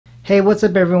Hey, what's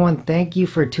up everyone? Thank you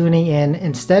for tuning in.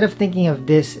 Instead of thinking of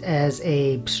this as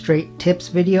a straight tips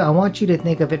video, I want you to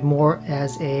think of it more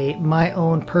as my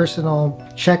own personal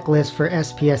checklist for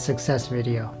SPS success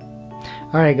video.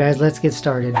 Alright guys, let's get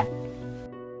started.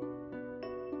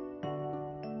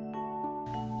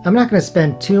 I'm not going to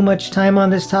spend too much time on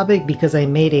this topic because I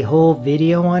made a whole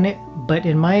video on it, but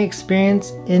in my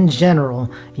experience, in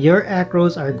general, your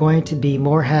acros are going to be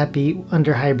more happy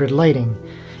under hybrid lighting.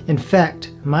 In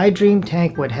fact, my dream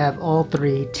tank would have all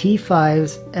three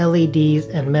T5s, LEDs,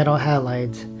 and metal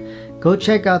halides. Go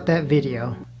check out that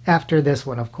video, after this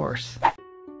one of course.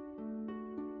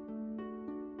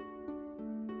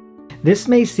 This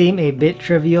may seem a bit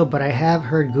trivial, but I have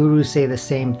heard gurus say the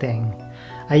same thing.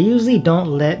 I usually don't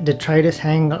let detritus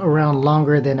hang around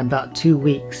longer than about 2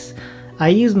 weeks. I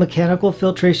use mechanical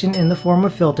filtration in the form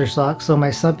of filter sock so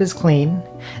my sump is clean,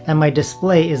 and my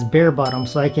display is bare bottom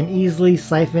so I can easily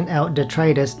siphon out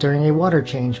detritus during a water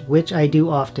change, which I do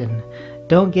often.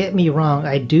 Don't get me wrong,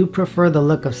 I do prefer the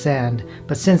look of sand,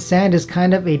 but since sand is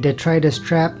kind of a detritus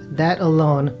trap, that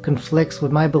alone conflicts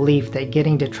with my belief that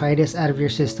getting detritus out of your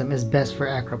system is best for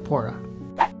Acropora.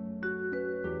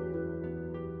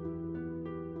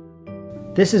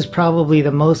 This is probably the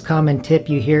most common tip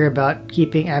you hear about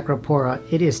keeping Acropora.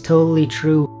 It is totally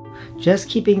true. Just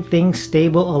keeping things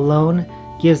stable alone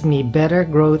gives me better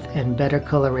growth and better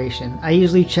coloration. I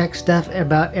usually check stuff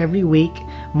about every week,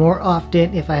 more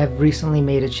often if I have recently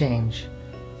made a change.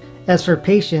 As for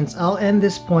patience, I'll end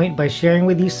this point by sharing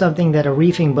with you something that a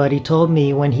reefing buddy told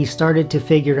me when he started to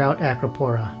figure out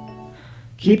Acropora.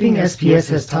 Keeping SPS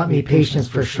has taught me patience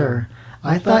for sure.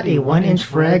 I thought a 1-inch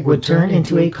frag would turn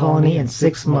into a colony in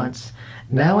 6 months.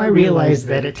 Now I realize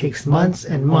that it takes months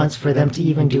and months for them to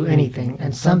even do anything,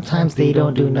 and sometimes they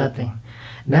don't do nothing.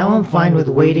 Now I'm fine with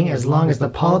waiting as long as the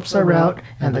polyps are out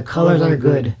and the colors are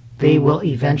good. They will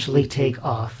eventually take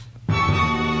off.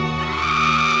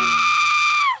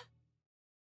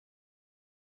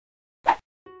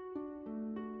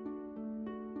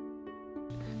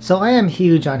 So I am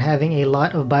huge on having a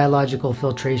lot of biological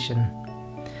filtration.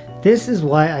 This is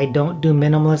why I don't do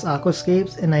minimalist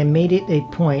aquascapes, and I made it a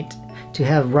point to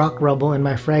have rock rubble in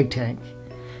my frag tank.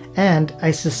 And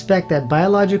I suspect that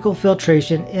biological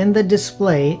filtration in the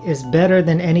display is better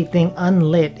than anything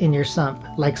unlit in your sump,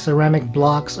 like ceramic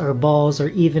blocks or balls or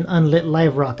even unlit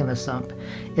live rock in the sump.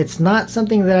 It's not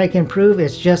something that I can prove,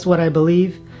 it's just what I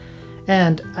believe.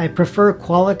 And I prefer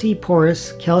quality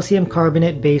porous calcium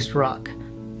carbonate based rock.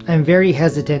 I'm very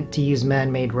hesitant to use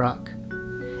man-made rock.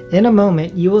 In a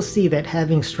moment, you will see that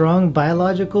having strong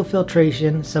biological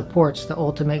filtration supports the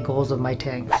ultimate goals of my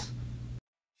tanks.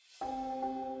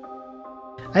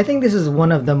 I think this is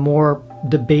one of the more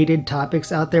debated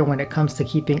topics out there when it comes to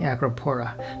keeping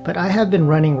Acropora, but I have been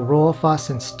running RowaPhos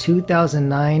since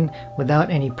 2009 without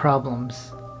any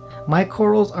problems. My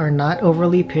corals are not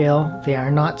overly pale, they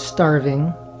are not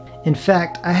starving. In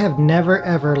fact, I have never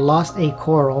ever lost a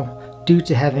coral due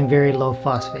to having very low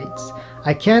phosphates.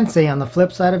 I can say on the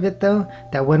flip side of it though,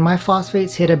 that when my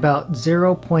phosphates hit about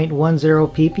 0.10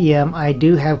 ppm, I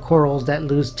do have corals that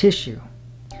lose tissue.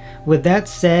 With that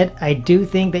said, I do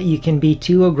think that you can be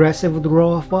too aggressive with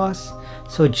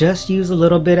RowaPhos, so just use a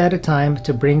little bit at a time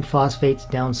to bring phosphates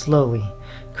down slowly.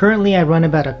 Currently I run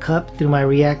about a cup through my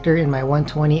reactor in my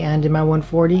 120 and in my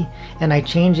 140, and I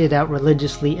change it out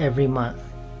religiously every month.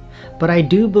 But I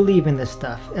do believe in this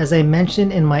stuff. As I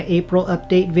mentioned in my April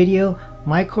update video,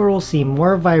 my corals seem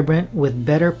more vibrant with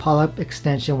better polyp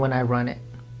extension when I run it.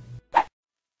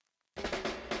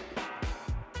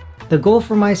 The goal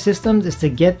for my systems is to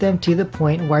get them to the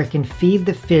point where I can feed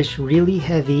the fish really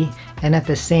heavy and at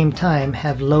the same time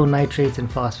have low nitrates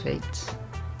and phosphates.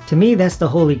 To me, that's the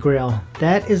holy grail.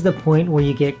 That is the point where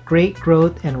you get great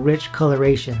growth and rich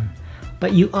coloration.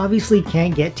 But you obviously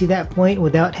can't get to that point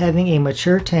without having a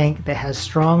mature tank that has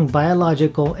strong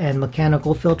biological and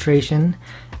mechanical filtration,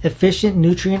 efficient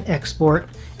nutrient export,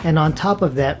 and on top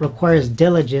of that requires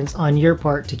diligence on your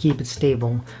part to keep it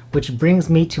stable, which brings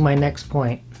me to my next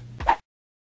point.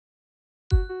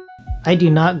 I do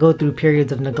not go through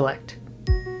periods of neglect.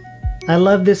 I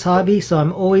love this hobby, so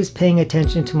I'm always paying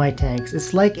attention to my tanks.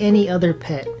 It's like any other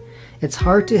pet. It's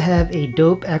hard to have a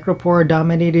dope Acropora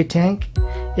dominated tank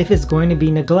if it's going to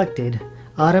be neglected.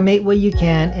 Automate what you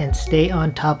can and stay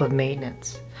on top of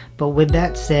maintenance. But with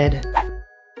that said,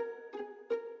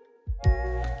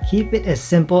 keep it as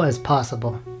simple as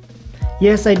possible.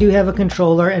 Yes, I do have a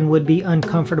controller and would be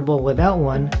uncomfortable without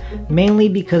one, mainly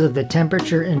because of the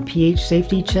temperature and pH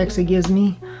safety checks it gives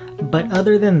me, but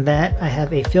other than that, I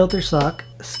have a filter sock,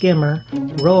 skimmer,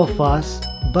 RowaPhos,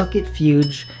 bucket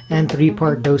fuge, and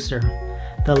 3-part doser.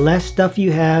 The less stuff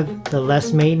you have, the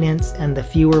less maintenance and the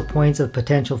fewer points of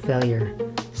potential failure.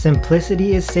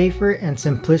 Simplicity is safer and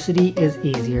simplicity is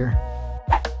easier.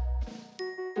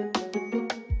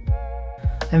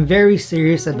 I'm very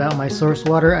serious about my source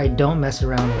water. I don't mess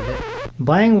around with it.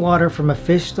 Buying water from a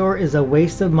fish store is a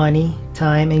waste of money,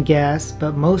 time, and gas,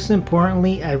 but most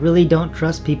importantly, I really don't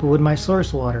trust people with my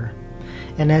source water.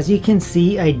 And as you can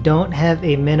see, I don't have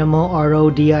a minimal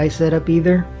RO/DI setup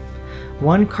either.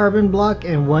 One carbon block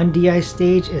and one DI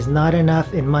stage is not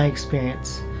enough in my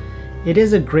experience. It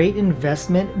is a great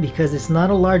investment because it's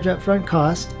not a large upfront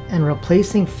cost, and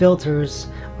replacing filters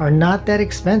are not that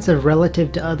expensive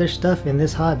relative to other stuff in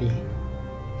this hobby.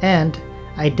 And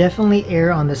I definitely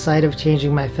err on the side of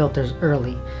changing my filters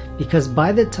early, because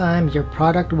by the time your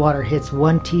product water hits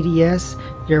 1 TDS,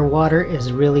 your water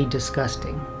is really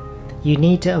disgusting. You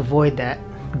need to avoid that.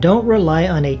 Don't rely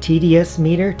on a TDS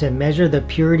meter to measure the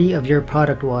purity of your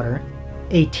product water.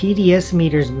 A TDS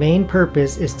meter's main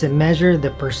purpose is to measure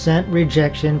the percent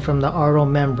rejection from the RO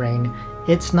membrane.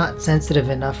 It's not sensitive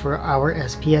enough for our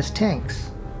SPS tanks.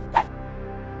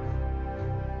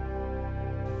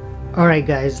 Alright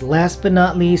guys, last but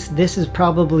not least, this is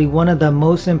probably one of the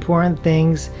most important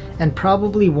things and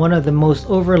probably one of the most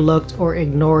overlooked or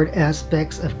ignored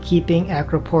aspects of keeping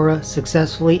Acropora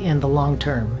successfully in the long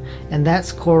term, and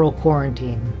that's coral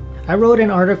quarantine. I wrote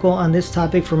an article on this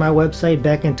topic for my website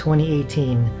back in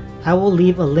 2018. I will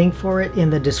leave a link for it in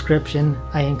the description.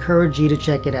 I encourage you to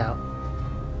check it out.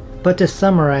 But to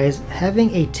summarize,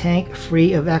 having a tank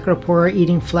free of Acropora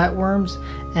eating flatworms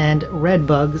and red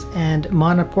bugs and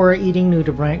Monopora eating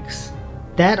nudibranchs,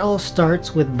 that all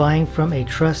starts with buying from a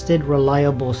trusted,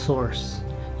 reliable source.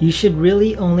 You should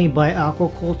really only buy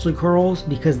aquaculture corals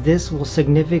because this will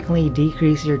significantly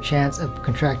decrease your chance of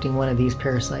contracting one of these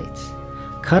parasites.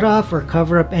 Cut off or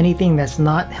cover up anything that's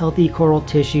not healthy coral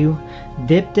tissue,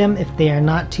 dip them if they are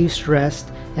not too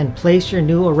stressed, and place your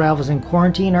new arrivals in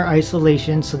quarantine or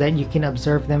isolation so that you can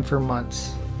observe them for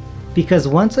months. Because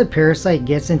once a parasite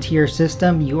gets into your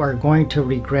system, you are going to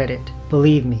regret it.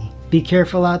 Believe me. Be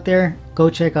careful out there. Go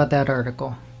check out that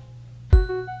article.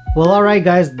 Well, alright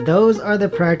guys, those are the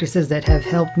practices that have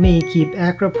helped me keep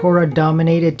Acropora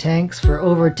dominated tanks for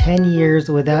over 10 years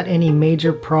without any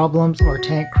major problems or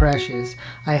tank crashes.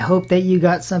 I hope that you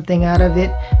got something out of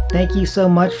it. Thank you so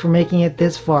much for making it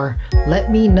this far. Let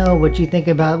me know what you think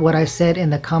about what I said in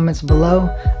the comments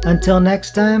below. Until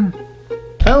next time,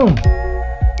 boom!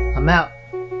 I'm out.